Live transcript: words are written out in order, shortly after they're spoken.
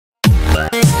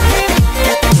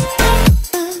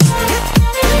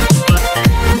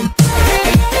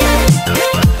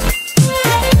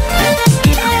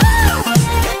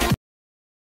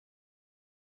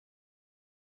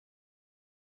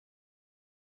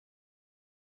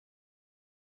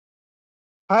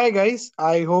Hi guys,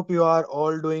 I hope you are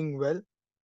all doing well.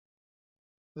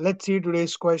 Let's see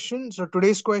today's question. So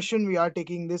today's question we are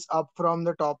taking this up from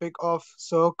the topic of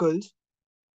circles.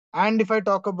 And if I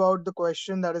talk about the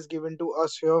question that is given to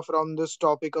us here from this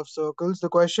topic of circles, the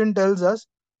question tells us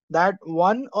that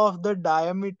one of the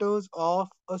diameters of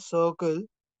a circle,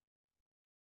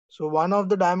 so one of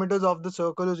the diameters of the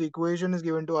circle whose equation is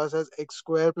given to us as x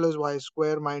square plus y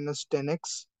square minus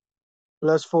 10x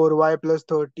plus 4y plus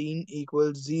 13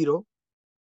 equals 0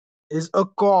 is a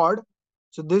chord.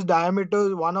 So this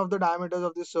diameter, one of the diameters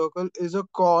of this circle is a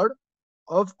chord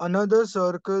of another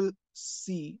circle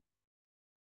C,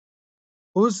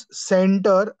 whose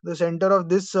center, the center of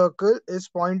this circle is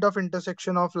point of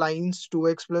intersection of lines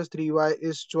 2x plus 3y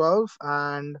is 12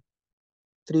 and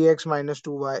 3x minus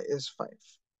 2y is 5.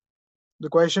 The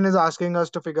question is asking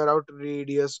us to figure out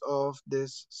radius of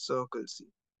this circle C.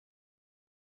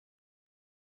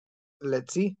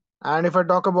 Let's see. And if I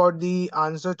talk about the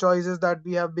answer choices that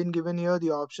we have been given here,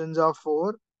 the options are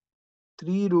 4,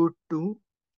 3 root 2,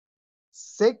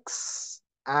 6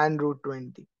 and root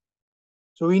 20.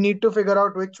 So we need to figure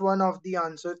out which one of the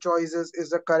answer choices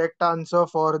is the correct answer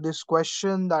for this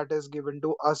question that is given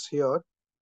to us here.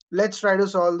 Let's try to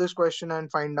solve this question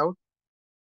and find out.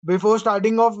 Before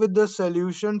starting off with the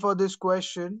solution for this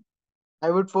question, I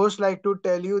would first like to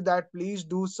tell you that please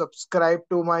do subscribe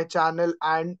to my channel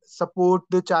and support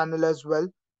the channel as well,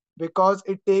 because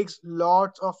it takes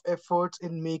lots of efforts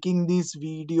in making these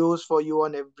videos for you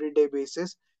on everyday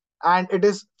basis, and it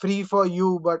is free for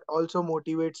you but also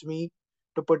motivates me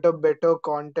to put up better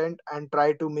content and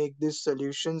try to make these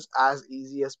solutions as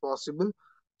easy as possible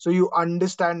so you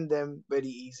understand them very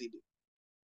easily.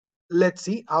 Let's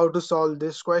see how to solve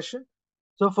this question.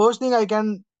 So first thing I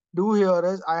can do here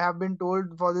is, I have been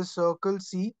told for this circle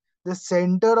C, the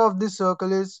center of this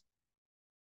circle is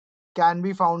can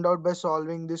be found out by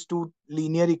solving these two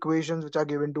linear equations which are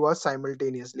given to us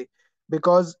simultaneously,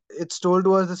 because it's told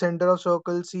to us the center of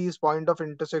circle C is point of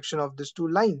intersection of these two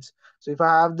lines. So if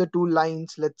I have the two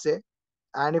lines, let's say,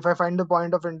 and if I find the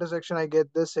point of intersection, I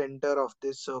get the center of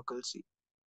this circle C.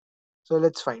 So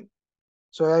let's find.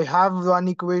 So I have one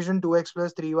equation, 2x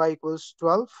plus 3y equals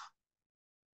 12.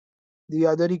 The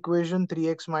other equation,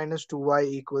 3x minus 2y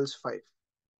equals 5.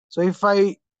 So if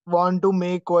I want to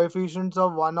make coefficients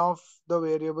of one of the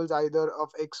variables, either of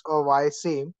x or y,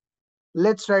 same,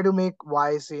 let's try to make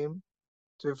y same.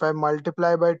 So if I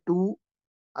multiply by 2,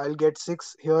 I'll get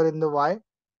 6 here in the y.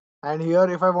 And here,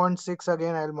 if I want 6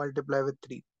 again, I'll multiply with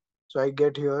 3. So I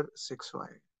get here 6y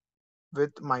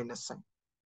with minus sign.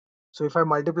 So if I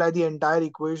multiply the entire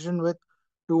equation with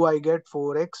 2, I get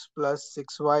 4x plus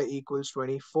 6y equals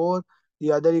 24.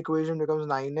 The other equation becomes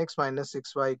 9x minus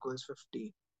 6y equals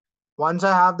 15. Once I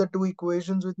have the two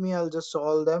equations with me, I'll just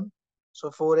solve them.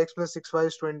 So 4x plus 6y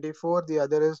is 24. The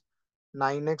other is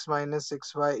 9x minus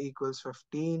 6y equals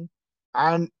 15.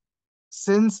 And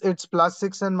since it's plus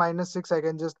 6 and minus 6, I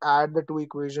can just add the two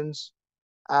equations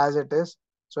as it is.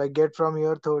 So I get from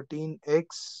here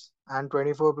 13x and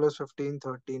 24 plus 15,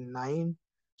 13, 9.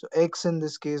 So x in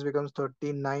this case becomes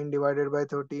 13, 9 divided by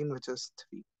 13, which is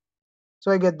 3. So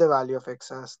I get the value of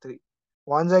x as 3.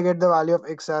 Once I get the value of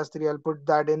x as 3, I'll put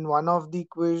that in one of the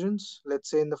equations. Let's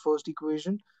say in the first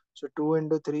equation. So 2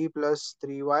 into 3 plus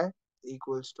 3y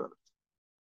equals 12.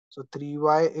 So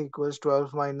 3y equals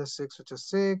 12 minus 6, which is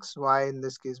 6. Y in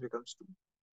this case becomes 2.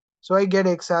 So I get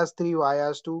x as 3, y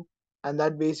as 2. And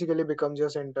that basically becomes your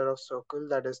center of circle,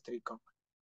 that is 3, comma.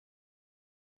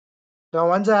 Now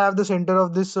once I have the center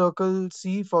of this circle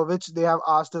C, for which they have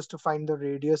asked us to find the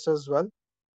radius as well.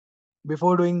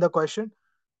 Before doing the question,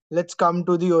 let's come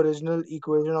to the original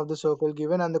equation of the circle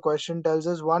given, and the question tells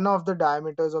us one of the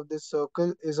diameters of this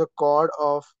circle is a chord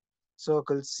of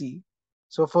circle C.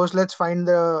 So first let's find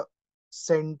the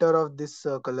center of this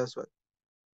circle as well.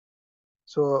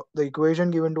 So the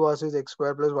equation given to us is x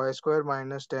square plus y square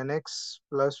minus 10x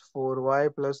plus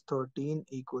 4y plus 13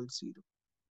 equals 0.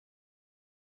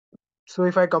 So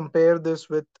if I compare this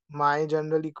with my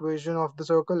general equation of the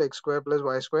circle, x square plus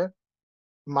y square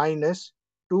minus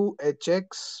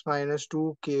 2hx minus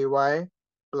 2ky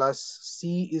plus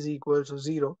c is equal to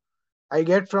 0. I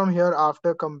get from here,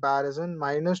 after comparison,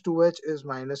 minus 2h is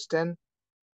minus 10.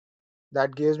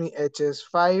 That gives me h is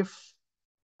 5.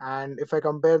 And if I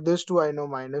compare this to, I know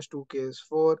minus 2k is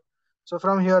 4. So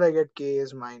from here I get k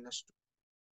is minus 2.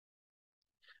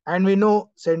 And we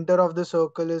know center of the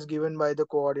circle is given by the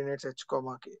coordinates h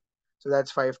comma k. So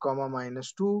that's 5 comma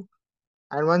minus 2.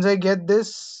 And once I get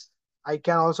this, I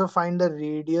can also find the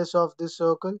radius of this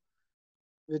circle,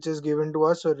 which is given to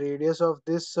us. So radius of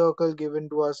this circle given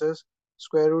to us is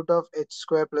square root of h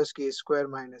square plus k square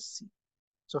minus c.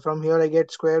 So from here I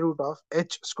get square root of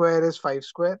h square is 5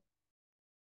 square,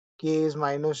 k is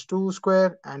minus 2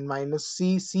 square, and minus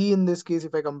c in this case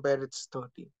if I compare it's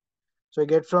 13. So I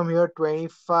get from here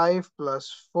 25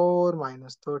 plus 4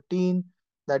 minus 13.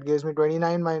 That gives me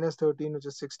 29 minus 13, which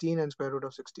is 16, and square root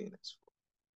of 16 is 4.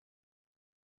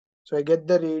 So I get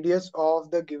the radius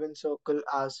of the given circle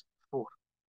as 4.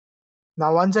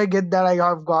 Now once I get that, I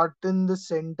have gotten the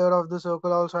center of the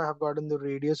circle also, I have gotten the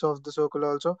radius of the circle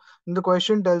also. And the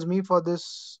question tells me for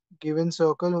this given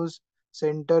circle whose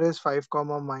center is 5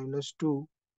 comma minus 2,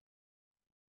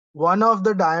 one of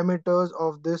the diameters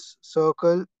of this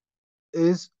circle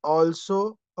is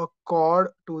also a chord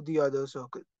to the other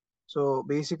circle. So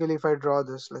basically if I draw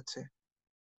this, let's say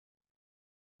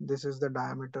this is the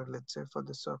diameter, let's say for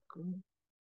the circle.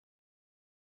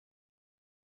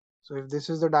 So if this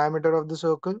is the diameter of the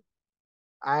circle,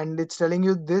 and it's telling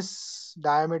you this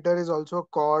diameter is also a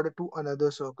chord to another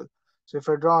circle. So if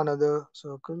I draw another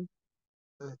circle,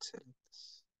 let's say like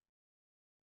this.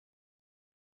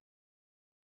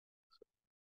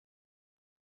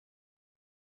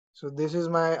 So this is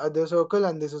my other circle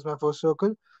and this is my first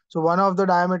circle. So one of the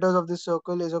diameters of this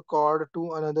circle is a chord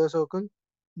to another circle.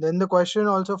 Then the question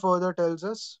also further tells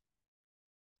us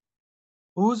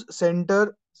whose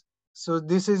center. So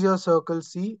this is your circle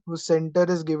C whose center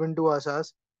is given to us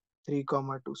as 3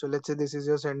 comma 2. So let's say this is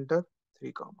your center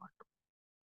 3 comma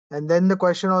 2. And then the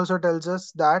question also tells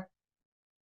us that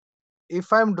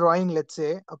if I'm drawing, let's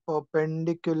say, a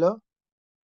perpendicular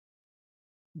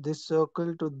this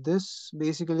circle to this,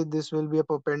 basically this will be a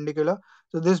perpendicular.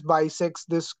 So this bisects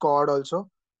this chord also.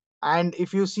 And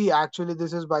if you see, actually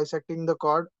this is bisecting the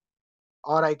chord,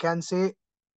 or I can say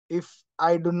if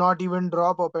I do not even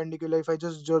draw perpendicular, if I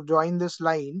just join this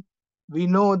line, we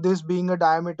know this being a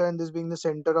diameter and this being the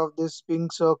center of this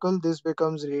pink circle, this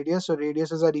becomes radius. So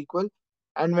radiuses are equal.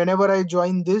 And whenever I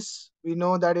join this, we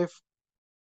know that if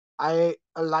a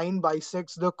line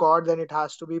bisects the chord, then it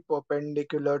has to be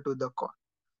perpendicular to the chord.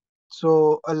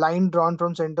 So a line drawn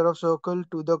from center of circle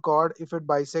to the chord, if it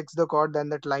bisects the chord, then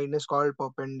that line is called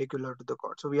perpendicular to the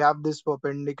chord. So we have this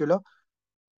perpendicular.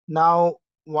 Now,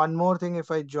 one more thing,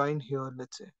 if I join here,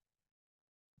 let's say.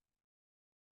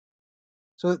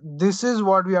 So this is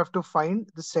what we have to find,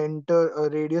 the center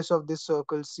radius of this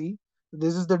circle C.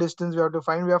 This is the distance we have to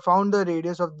find. We have found the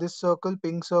radius of this circle,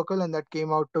 pink circle, and that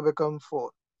came out to become 4.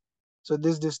 So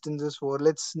this distance is 4.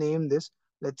 Let's name this.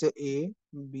 Let's say A,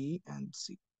 B, and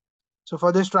C. So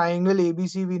for this triangle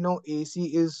ABC, we know AC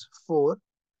is 4.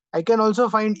 I can also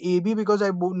find AB because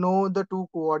I know the two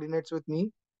coordinates with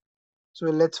me. So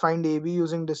let's find AB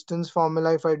using distance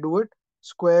formula. If I do it,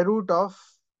 square root of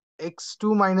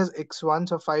x2 minus x1,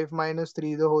 so 5 minus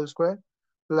 3 the whole square,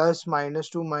 plus minus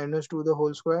 2 the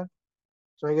whole square.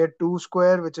 So I get 2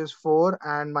 square, which is 4,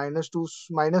 and minus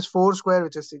 4 square,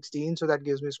 which is 16. So that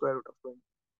gives me square root of 20.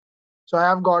 So I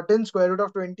have gotten square root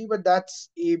of 20, but that's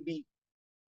AB.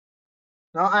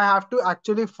 Now I have to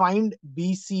actually find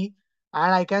BC,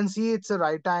 and I can see it's a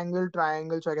right angle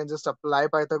triangle, so I can just apply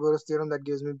Pythagoras theorem. That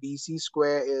gives me BC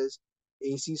square is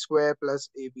AC square plus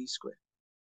AB square.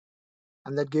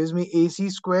 And that gives me AC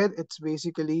square. It's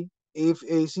basically, if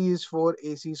AC is 4,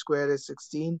 AC square is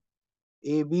 16.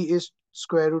 AB is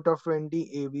square root of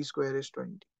 20, AB square is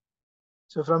 20.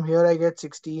 So from here I get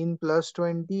 16 plus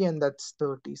 20, and that's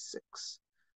 36.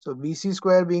 So BC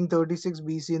square being 36,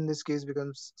 BC in this case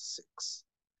becomes 6.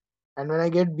 And when I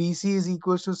get BC is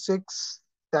equals to 6,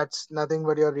 that's nothing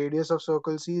but your radius of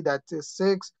circle C, that is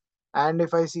 6. And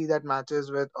if I see, that matches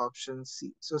with option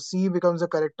C. So C becomes the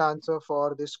correct answer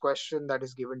for this question that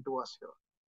is given to us here.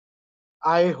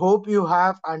 I hope you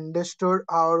have understood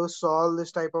how to solve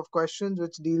this type of questions,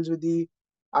 which deals with the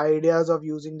ideas of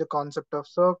using the concept of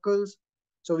circles.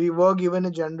 So we were given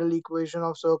a general equation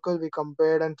of circle. We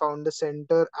compared and found the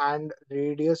center and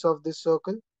radius of this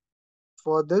circle.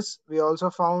 For this, we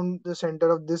also found the center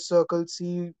of this circle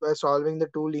C by solving the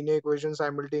two linear equations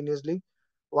simultaneously.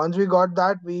 Once we got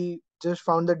that, we just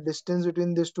found the distance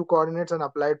between these two coordinates and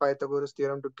applied Pythagoras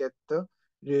theorem to get the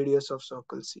radius of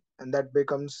circle C. And that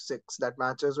becomes 6. That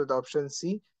matches with option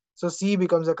C. So C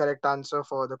becomes the correct answer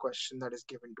for the question that is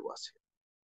given to us here.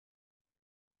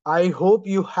 I hope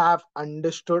you have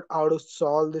understood how to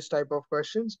solve this type of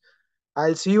questions.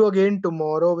 I'll see you again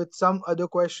tomorrow with some other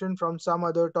question from some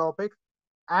other topic,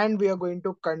 and we are going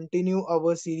to continue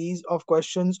our series of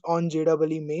questions on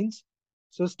JEE mains.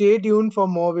 So stay tuned for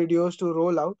more videos to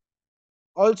roll out.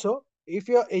 Also, if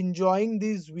you're enjoying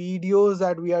these videos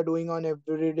that we are doing on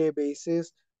everyday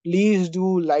basis, please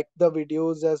do like the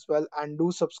videos as well and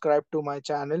do subscribe to my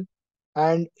channel.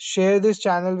 And share this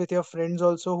channel with your friends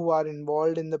also who are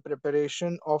involved in the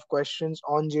preparation of questions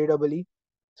on JEE,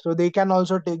 so they can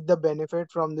also take the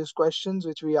benefit from these questions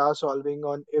which we are solving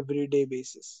on everyday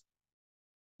basis.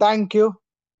 Thank you.